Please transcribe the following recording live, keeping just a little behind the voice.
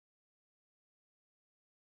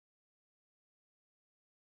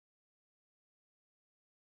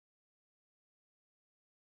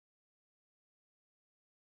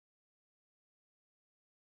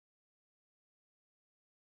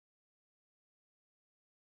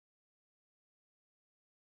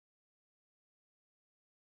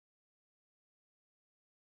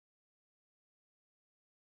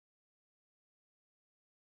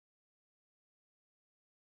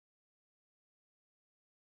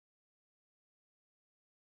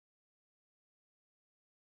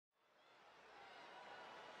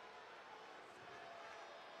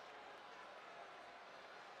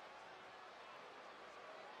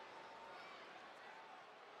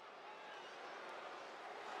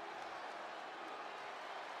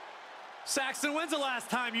Saxton, when's the last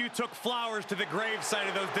time you took flowers to the gravesite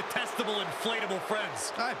of those detestable inflatable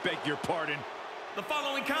friends? I beg your pardon. The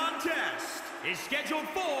following contest is scheduled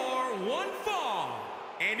for one fall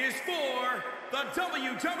and is for the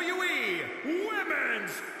WWE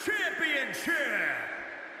Women's Championship.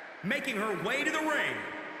 Making her way to the ring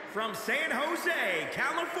from San Jose,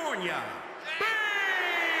 California,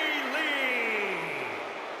 Bayley!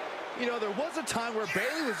 You know, there was a time where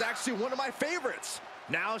Bayley was actually one of my favorites.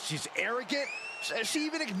 Now she's arrogant. She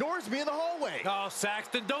even ignores me in the hallway. Oh,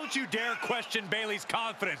 Saxton, don't you dare question Bayley's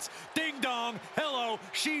confidence. Ding dong, hello,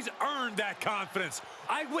 she's earned that confidence.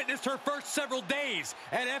 I witnessed her first several days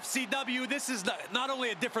at FCW. This is not only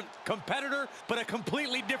a different competitor, but a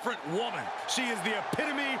completely different woman. She is the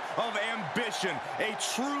epitome of ambition, a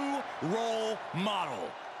true role model.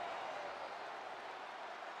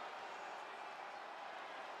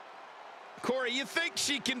 Corey, you think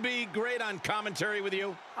she can be great on commentary with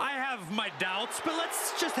you? I have my doubts, but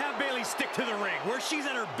let's just have Bayley stick to the ring, where she's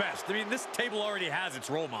at her best. I mean, this table already has its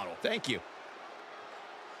role model. Thank you.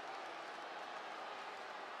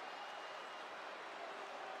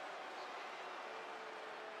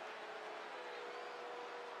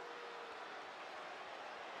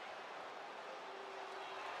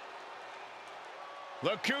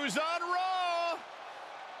 Look who's on Raw!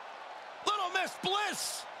 Little Miss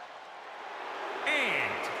Bliss!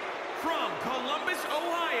 And from Columbus,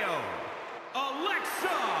 Ohio, Alexa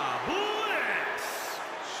Bliss.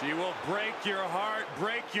 She will break your heart,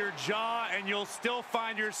 break your jaw, and you'll still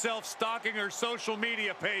find yourself stalking her social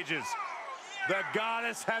media pages. The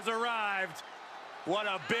goddess has arrived. What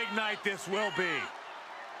a big night this will be.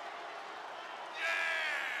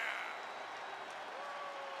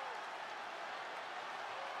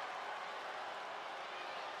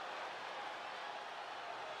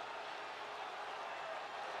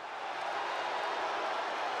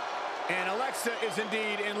 And Alexa is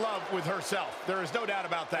indeed in love with herself. There is no doubt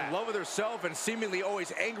about that. In love with herself and seemingly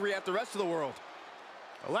always angry at the rest of the world.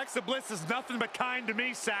 Alexa Bliss is nothing but kind to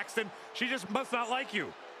me, Saxton. She just must not like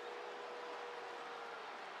you.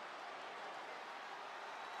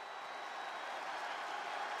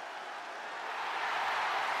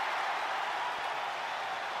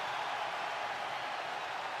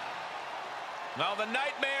 Now the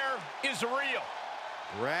nightmare is real.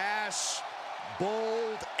 Rash,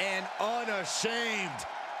 bold, and unashamed.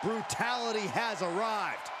 Brutality has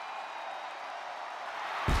arrived.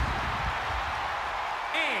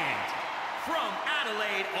 And from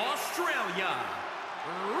Adelaide, Australia,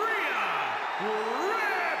 Rhea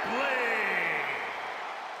Ripley.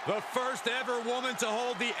 The first ever woman to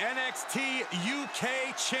hold the NXT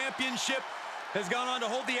UK Championship has gone on to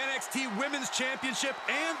hold the NXT Women's Championship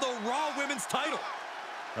and the Raw Women's title.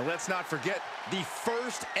 And let's not forget, the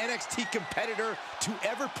first NXT competitor to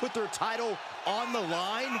ever put their title on the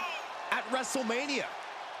line at WrestleMania.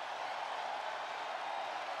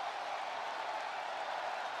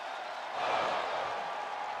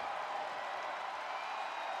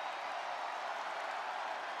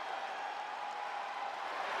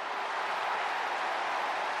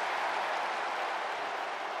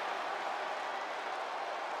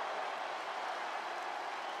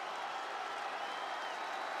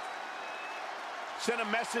 Sent a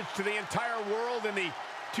message to the entire world in the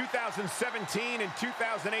 2017 and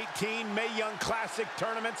 2018 Mae Young Classic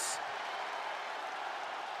tournaments.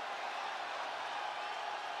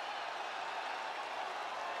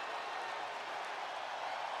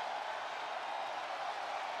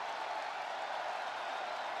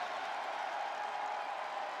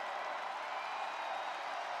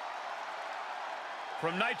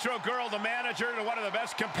 From Nitro Girl, the manager, to one of the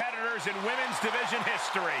best competitors in women's division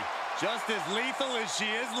history. Just as lethal as she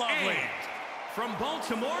is lovely. And from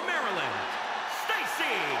Baltimore, Maryland,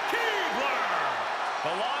 Stacy Keibler.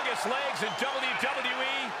 The longest legs in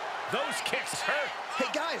WWE. Those kicks hurt. Hey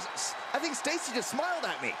guys, I think Stacy just smiled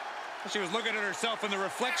at me. She was looking at herself in the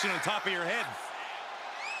reflection on top of your head.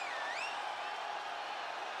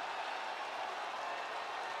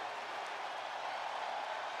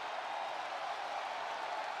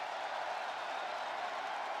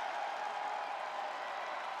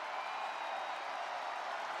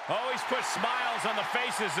 Always put smiles on the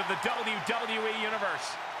faces of the WWE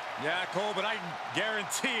Universe. Yeah, Cole, but I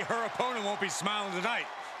guarantee her opponent won't be smiling tonight.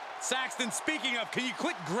 Saxton, speaking of, can you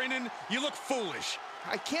quit grinning? You look foolish.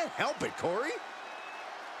 I can't help it, Corey.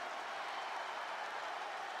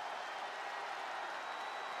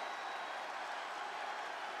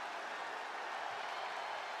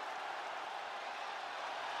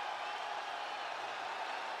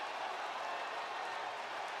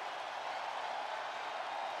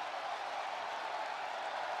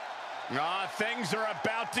 Things are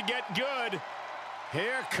about to get good.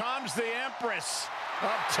 Here comes the Empress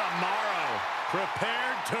of Tomorrow,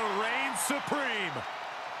 prepared to reign supreme.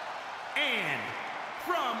 And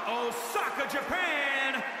from Osaka,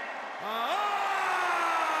 Japan, Asuka!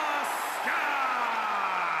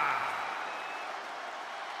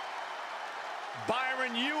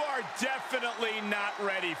 Byron, you are definitely not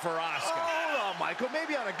ready for Asuka. Hold on, Michael.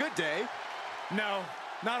 Maybe on a good day. No,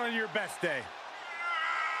 not on your best day.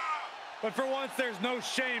 But for once, there's no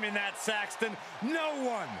shame in that, Saxton. No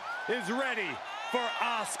one is ready for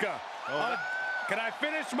Asuka. Can I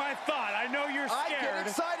finish my thought? I know you're scared. I get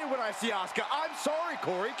excited when I see Asuka. I'm sorry,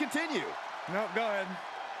 Corey. Continue. No, go ahead.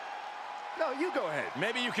 No, you go ahead.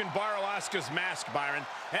 Maybe you can borrow Asuka's mask, Byron.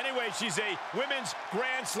 Anyway, she's a Women's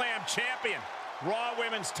Grand Slam champion. Raw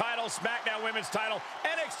Women's title, SmackDown Women's title,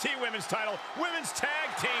 NXT Women's title, Women's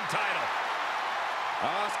Tag Team title.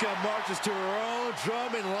 Asuka marches to her own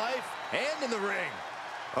drum in life and in the ring.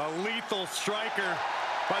 A lethal striker.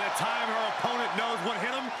 By the time her opponent knows what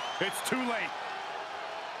hit him, it's too late.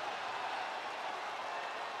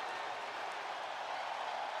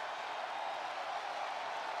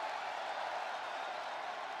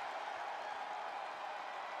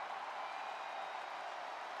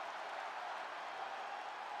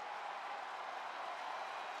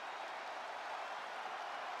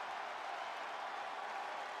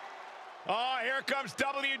 Oh, here comes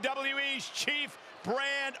WWE's Chief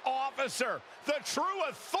Brand Officer, the true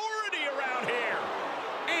authority around here.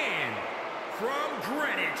 And from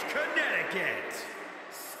Greenwich, Connecticut,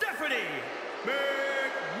 Stephanie McMahon.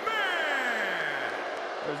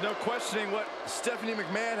 There's no questioning what Stephanie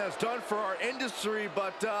McMahon has done for our industry,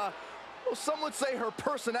 but well, some would say her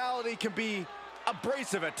personality can be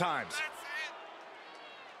abrasive at times.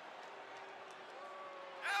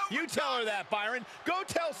 You tell her that, Byron. Go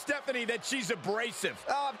tell Stephanie that she's abrasive.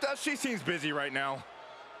 She seems busy right now.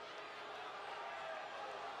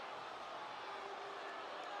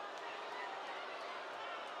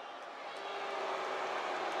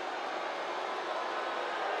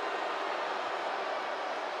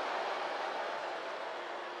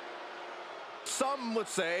 Some would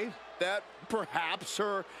say that perhaps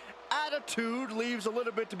her attitude leaves a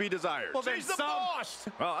little bit to be desired. Well, she's the boss.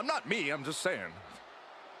 Well, I'm not me, I'm just saying.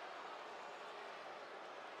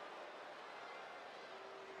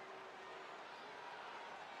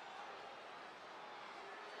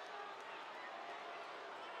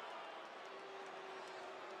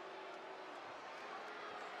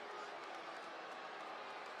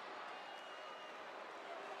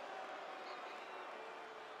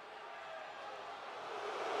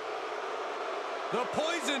 The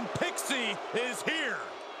Poison Pixie is here.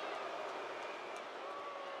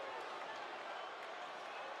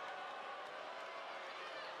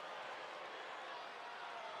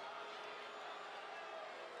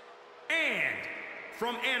 And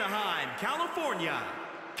from Anaheim, California,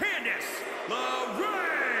 Candice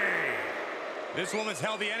LeRae. This woman's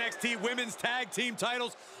held the NXT Women's Tag Team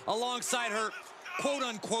titles alongside her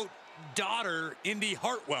quote-unquote daughter, Indy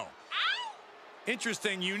Hartwell.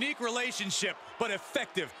 Interesting, unique relationship, but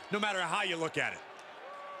effective no matter how you look at it.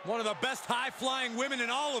 One of the best high-flying women in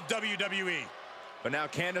all of WWE. But now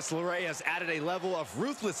Candice LeRae has added a level of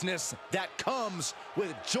ruthlessness that comes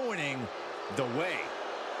with joining the way.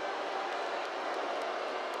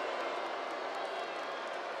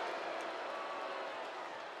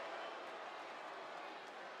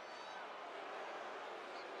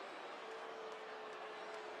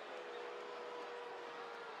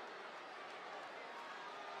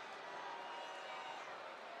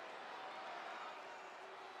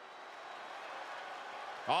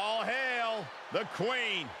 All hail the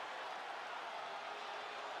Queen.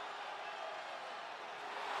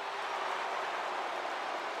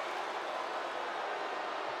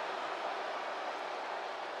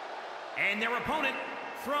 And their opponent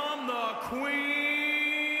from the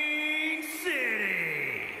Queen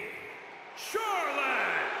City,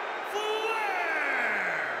 Charlotte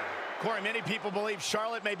Flair. Corey, many people believe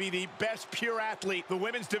Charlotte may be the best pure athlete the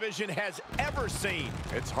women's division has ever seen.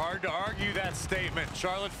 It's hard to argue that statement.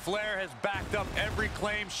 Charlotte Flair has backed up every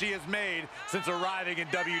claim she has made since arriving in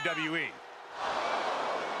WWE.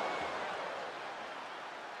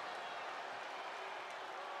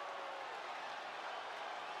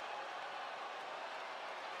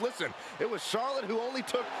 Listen, it was Charlotte who only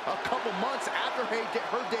took a couple months after her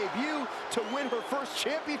debut to win her first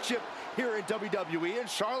championship here in WWE, and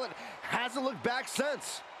Charlotte hasn't looked back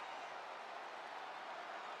since.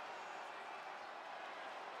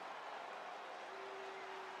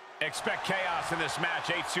 Expect chaos in this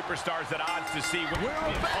match. 8 superstars at odds to see.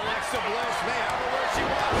 Alexa Bliss may have her where she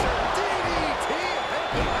wants her. DDT.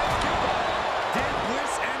 Did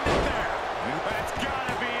Bliss end it there? That's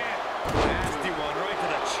gotta be it. Nasty one right to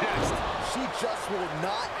the chest. She just will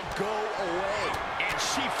not go away. And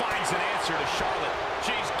she finds an answer to Charlotte.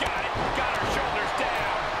 She's got it. Got her shoulders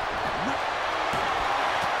down.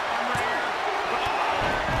 I'm right here. Oh,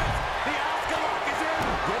 there it is. The Asuka lock is in.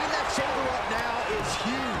 Getting that shoulder up now is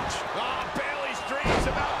huge. Oh, Bayley's dreams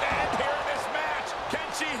about to end here in this match. Can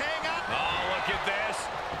she hang on? Oh, look at this.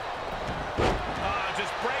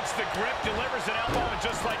 Just breaks the grip, delivers an elbow, and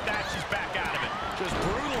just like that, she's back out of it. Just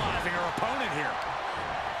brutalizing her opponent here.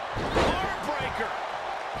 Arm breaker.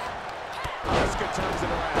 Asuka turns it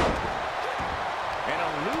around. An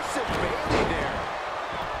elusive Bayley there.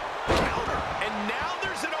 Counter. And now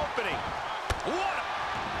there's an opening. What?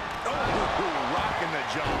 Rocking the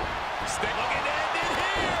jaw. Stay looking to end it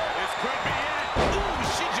here. This could be it. Ooh,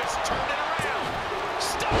 she just turned it around.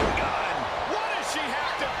 Stun gun. What does she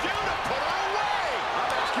have to do to put her away? I'm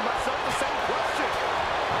asking myself the same question.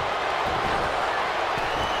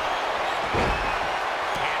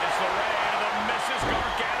 Candice LeRae to the Mrs.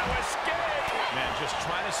 Gargano escape. Man, just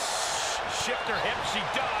trying to shift her hip. She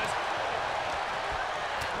does.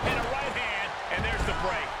 And a right hand, and there's the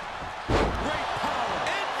break. Great power.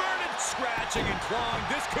 Inverted scratching and clawing.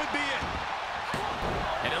 This could be it.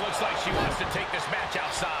 And it looks like she wants to take this match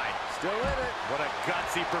outside. Still in it. What a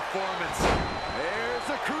gutsy performance. There's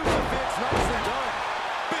a crucifix. Nicely done.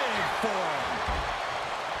 Big form.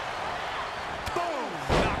 Boom.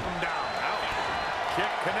 Knock him down. Out.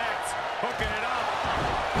 Kick connects. Hooking it up.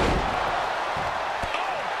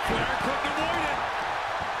 Oh, Flair couldn't avoid it.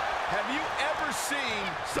 Have you ever seen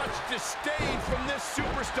such disdain from this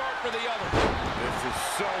superstar for the other? This is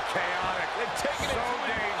so chaotic. They've taken it So to a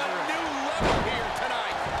dangerous. new level here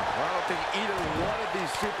tonight. Well, I don't think either one of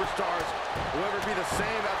these superstars will ever be the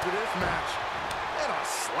same after this match. And a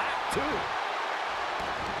slap, too.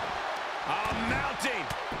 Mounting.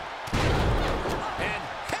 And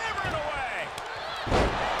hammering away.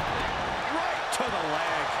 Right to the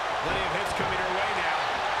leg. Plenty of hits coming her way now.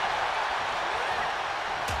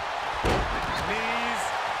 Knees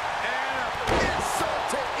and a Insult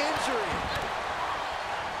to injury.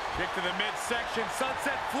 kick to the midsection.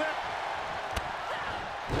 Sunset flip.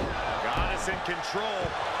 Goddess in control.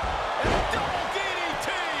 And a double DDT.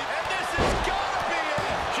 And this has got to be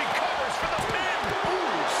it. She covers for the pin.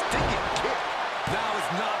 Ooh, stinging kick. Now is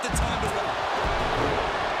not the time to walk.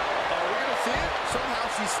 Are we going to see it? Somehow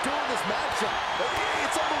she's still in this matchup.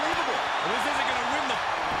 It's unbelievable. This isn't going to win the...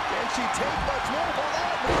 Can she take much more? Hold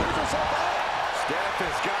on, maneuvers herself out. Steph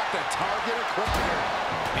has got the target acquired.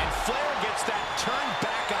 And Flair gets that turned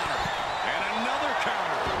back on her. And another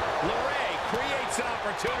counter. LeRae creates an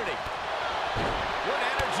opportunity. What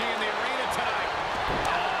energy in the arena tonight.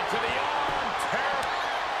 To the arm.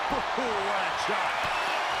 What a shot.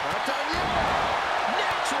 Not done yet.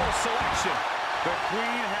 Natural selection. The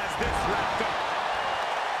Queen has this wrapped up.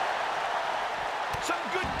 Some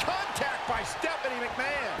good contact by Stephanie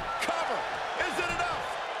McMahon. Cover. Is it enough?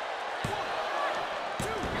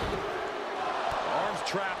 Arms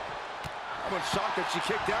trapped. I'm shocked that she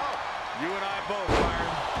kicked out. You and I both,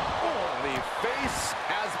 Byron. Oh, the face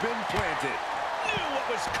has been planted. Knew what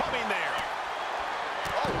was coming there.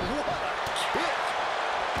 Oh, what a kick.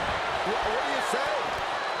 What do you say?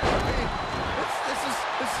 I mean, this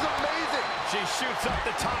is amazing. She shoots up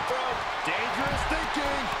the top rope. Dangerous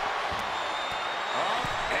thinking. Up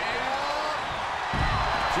and up.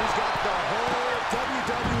 She's got the whole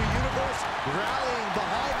WWE Universe rallying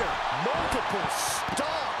behind her. Multiple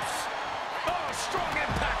stops. Oh, strong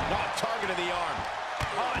impact. Oh, target of the arm.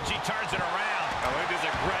 Oh, and she turns it around. Oh, it is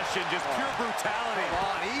aggression, just pure brutality. Come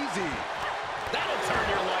on, easy. That'll turn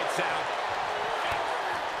your lights out.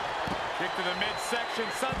 Kick to the midsection,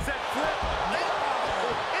 sunset flip.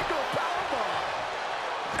 Oh, into a powerbomb.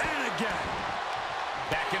 And again.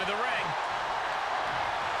 Back into the ring.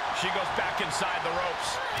 She goes back inside the ropes.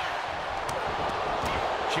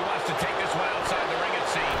 She wants to take this one outside the ring, it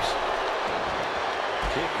seems.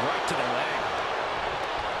 Kick right to the leg.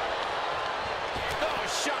 Oh,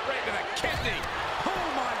 shot right to the kidney. Oh,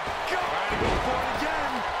 my God. Trying to go for it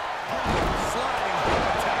again. Sliding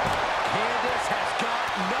attack. Candice has got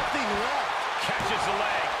nothing left. Catches the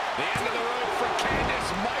leg. The end of the rope for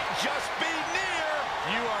Candice might just be near.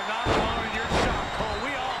 You are not alone in your shot, Cole.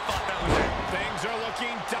 We all thought that was it. Things are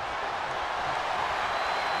looking tough.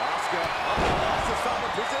 Asuka lost the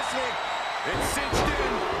solid positioning. It's cinched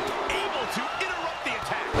in. Able to interrupt the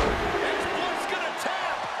attack. Is Bliss gonna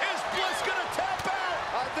tap? Is Bliss gonna tap out?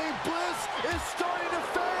 I think Bliss is starting to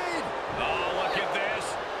fade.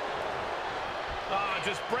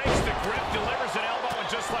 Just breaks the grip, delivers an elbow, and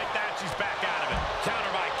just like that, she's back out of it. Counter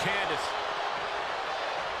by Candice.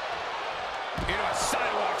 Into a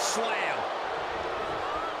sidewalk slam.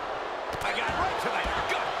 I got right to the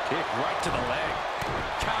gut. Kick right to the leg.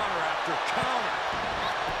 Counter after counter.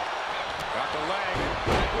 Got the leg.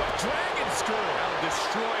 Ooh, a dragon screw. That'll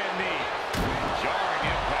destroy a knee. Jarring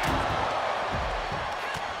impact.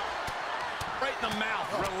 Right in the mouth.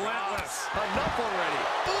 Relentless. Enough already.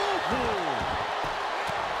 Ooh.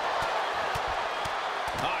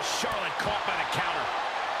 Charlotte caught by the counter.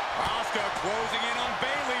 Asuka closing in on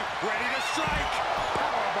Bayley, ready to strike.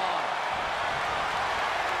 Powerbomb.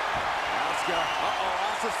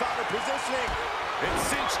 Asuka's found her positioning.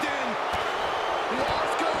 It's cinched in.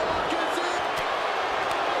 Asuka gets it.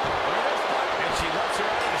 And she lets her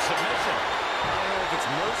out of the submission. I don't know if it's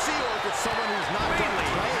mercy or if it's someone who's not done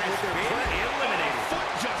playing with their foot. Eliminated. Foot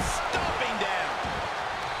just stomping down.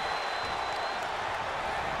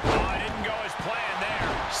 Oh, it didn't go as planned there.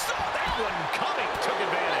 Saw that one coming. Took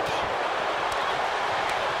advantage.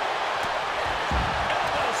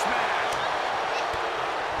 Elbow smash.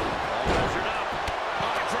 All measured up. Oh,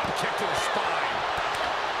 a drop kick to the spine.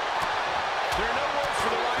 There are no words for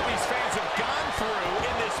the ride these fans have gone through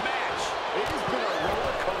in this match. It has been a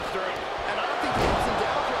roller coaster, and I don't think he wasn't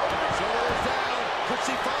down for it. Shoulders down. Could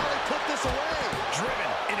she finally put this away?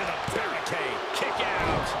 Driven into the barricade. Kick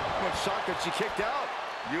out. I'm shocked that she kicked out.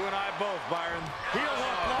 You and I both, Byron. Heel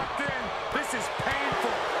hook locked in. This is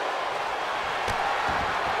painful.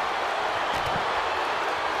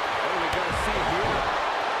 What are we going to see here?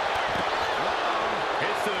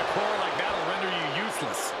 Hits to the core like that'll render you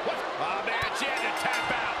useless. What? Oh, man, she had to tap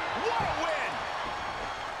out. What a win.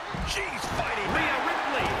 She's fighting back. Rhea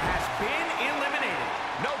Ripley has been eliminated.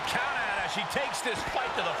 No count out as she takes this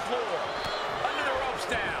fight to the floor. Under the ropes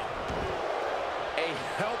now. A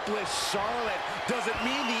helpless Charlotte doesn't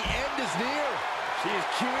mean the end is near. She is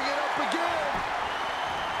queuing it up again.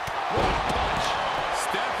 What a punch.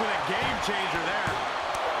 Steph with a game changer there.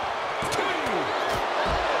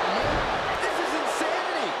 This is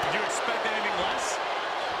insanity. Did you expect anything less?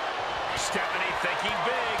 Stephanie thinking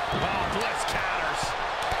big. Oh, Bliss counters.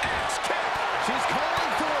 Axe kick. She's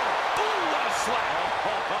calling for it. Ooh, what a slap.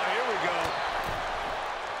 Oh, here we go.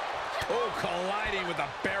 Oh, colliding with a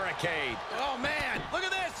barricade. Oh, man. Look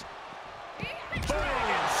at this.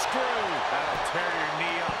 Brilliant screw. That'll tear your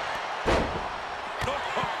knee up.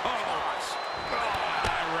 Oh,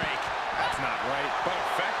 eye rake. That's not right, but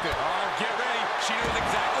effective. Oh, get ready. She knows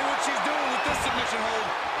exactly what she's doing with this submission hold.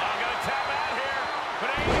 I'm going to tap out here, but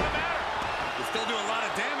it ain't going to matter. It'll still do a lot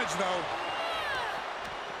of damage, though.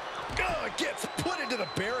 Oh, it gets put into the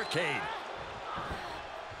barricade.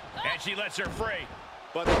 And she lets her free.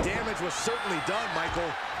 But the damage was certainly done,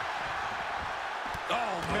 Michael.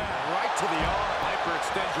 Oh, man. Right to the arm.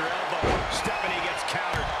 Hyperextend your elbow. Stephanie gets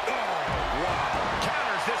countered. Oh, wow.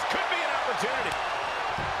 Counters. This could be an opportunity.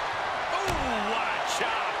 Ooh, what a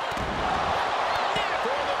chop.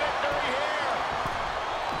 For the victory here.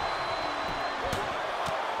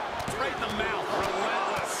 Right in the mouth.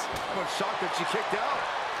 Relentless. I'm shocked that she kicked out.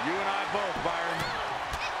 You and I both, Byron.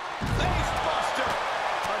 Face buster.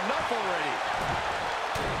 Enough already.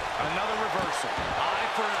 Another reversal. Eye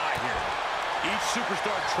for an eye here. Each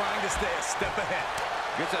superstar trying to stay a step ahead.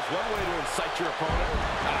 Guess that's one way to incite your opponent.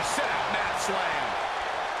 Set out mat slam.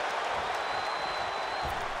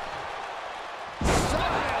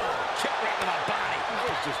 Kick right to the body. That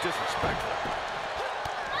was just disrespectful.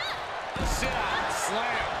 Sit out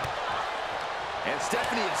slam. And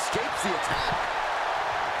Stephanie escapes the attack.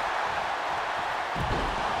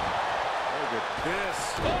 Look at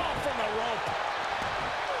this. Oh, from the rope.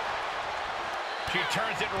 She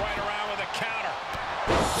turns it right around with a counter.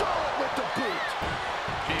 Charlotte with the boot.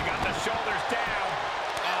 She got the shoulders down.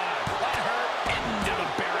 Let her into the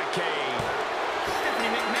barricade.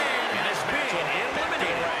 Stephanie McMahon has been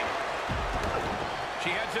eliminated.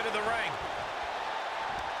 She heads into the ring.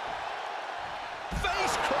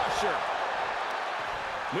 Face crusher.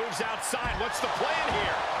 Moves outside. What's the plan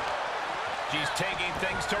here? She's taking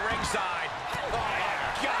things to ringside. Oh, my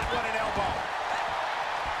God, what an elbow.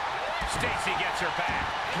 Stacy gets her back.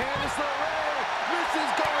 Candice LeRae.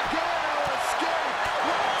 Mrs. Gargano escape.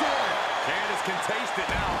 Locked in. Candice can taste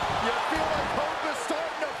it now. You feel like hope is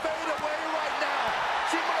starting to fade away right now.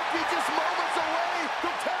 She might be just moments away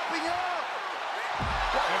from tapping out.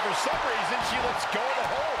 And for some reason, she lets go of the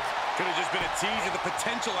hold. Could have just been a tease of the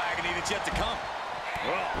potential agony that's yet to come.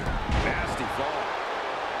 Oh, nasty fall.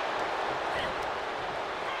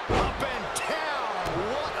 Up and down.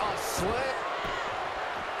 What a slip.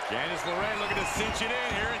 Candice LeRae looking to cinch it in.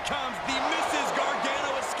 Here it comes. The Mrs.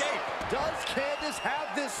 Gargano escape. Does Candice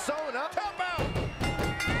have this sewn up? Tap out!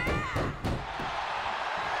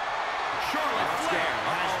 Charlotte Flair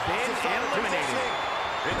has been eliminated.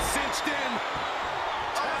 It's cinched in.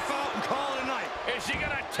 Tap out and call it a night. Is she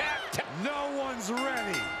gonna tap? No one's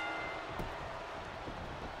ready.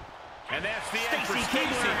 And that's the end for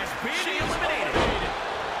Stacey Stacey. has been eliminated.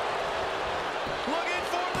 Looking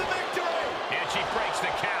for the victory! And she breaks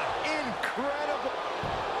the count. Incredible!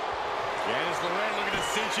 Candice LeRae looking to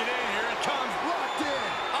cinch it in. Here it comes. Locked in!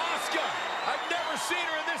 Asuka! I've never seen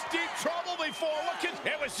her in this deep trouble before.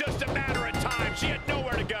 It was just a matter of time. She had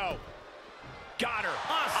nowhere to go. Got her.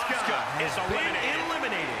 Asuka is eliminated.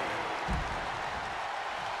 eliminated.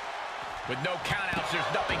 With no countouts,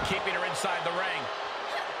 there's nothing keeping her inside the ring.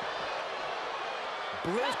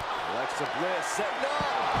 Bliss. Alexa Bliss setting up.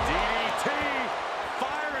 DDT.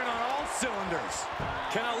 Firing on all cylinders.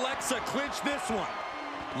 Can Alexa clinch this one?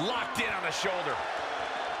 Locked in on the shoulder.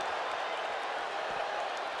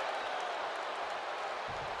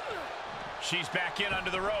 She's back in under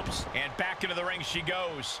the ropes. And back into the ring she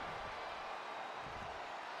goes.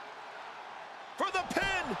 For the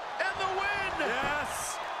pin and the win!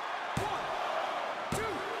 Yes.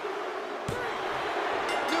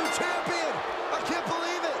 New champion! I can't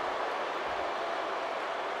believe it!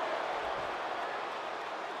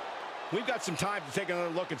 We've got some time to take another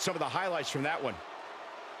look at some of the highlights from that one.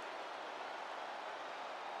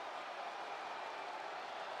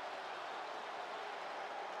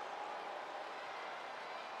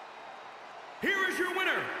 Here is your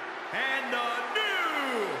winner, and the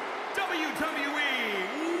new WWE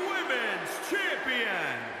Women's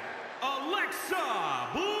Champion, Alexa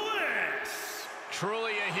Bliss.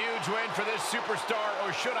 Truly a huge win for this superstar,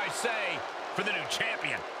 or should I say, for the new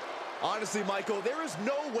champion. Honestly, Michael, there is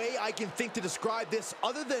no way I can think to describe this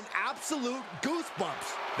other than absolute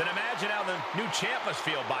goosebumps. Then imagine how the new champ must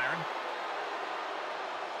feel, Byron.